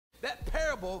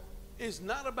parable is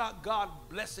not about God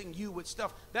blessing you with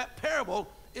stuff. That parable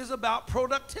is about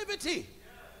productivity.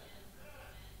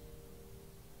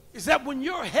 Is that when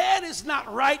your head is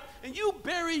not right and you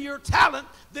bury your talent,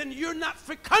 then you're not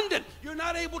fecundant. You're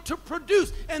not able to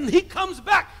produce. And he comes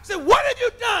back and says, what have you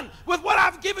done with what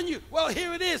I've given you? Well,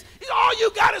 here it is. All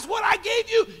you got is what I gave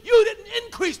you. You didn't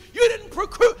increase. You didn't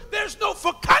procure. There's no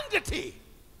fecundity.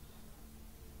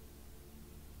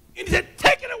 And he said,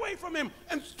 take it away from him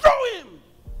and throw him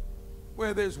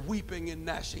where there's weeping and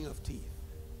gnashing of teeth.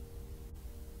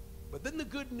 But then the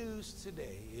good news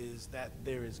today is that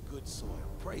there is good soil.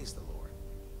 Praise the Lord.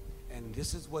 And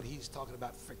this is what he's talking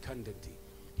about, fecundity.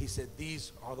 He said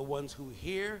these are the ones who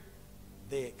hear,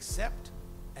 they accept,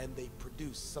 and they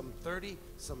produce. Some 30,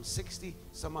 some 60,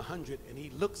 some 100. And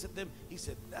he looks at them. He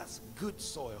said, that's good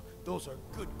soil. Those are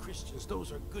good Christians.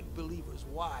 Those are good believers.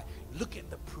 Why? Look at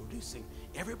the producing.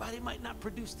 Everybody might not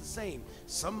produce the same.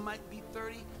 Some might be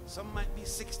 30, some might be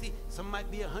 60, some might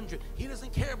be 100. He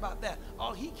doesn't care about that.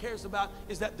 All he cares about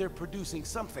is that they're producing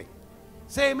something.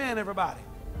 Say amen, everybody.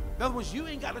 In other words, you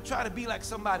ain't got to try to be like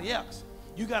somebody else.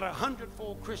 You got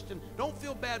 100-fold Christian. Don't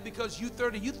feel bad because you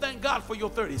 30. You thank God for your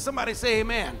 30. Somebody say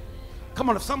amen. Come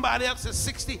on, if somebody else is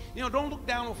 60, don't look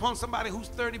down upon somebody who's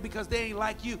 30 because they ain't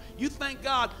like you. You thank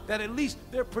God that at least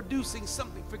they're producing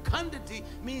something. Fecundity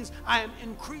means I am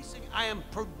increasing. I am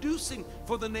producing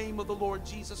for the name of the Lord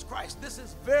Jesus Christ. This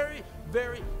is very,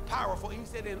 very powerful. He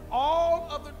said, in all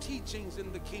other teachings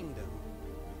in the kingdom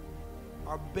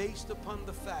are based upon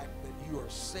the fact that you are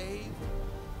saved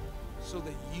so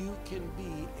that you can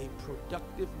be a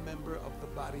productive member of the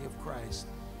body of Christ.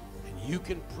 And you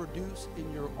can produce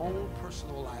in your own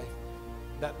personal life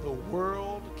that the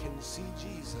world can see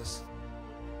Jesus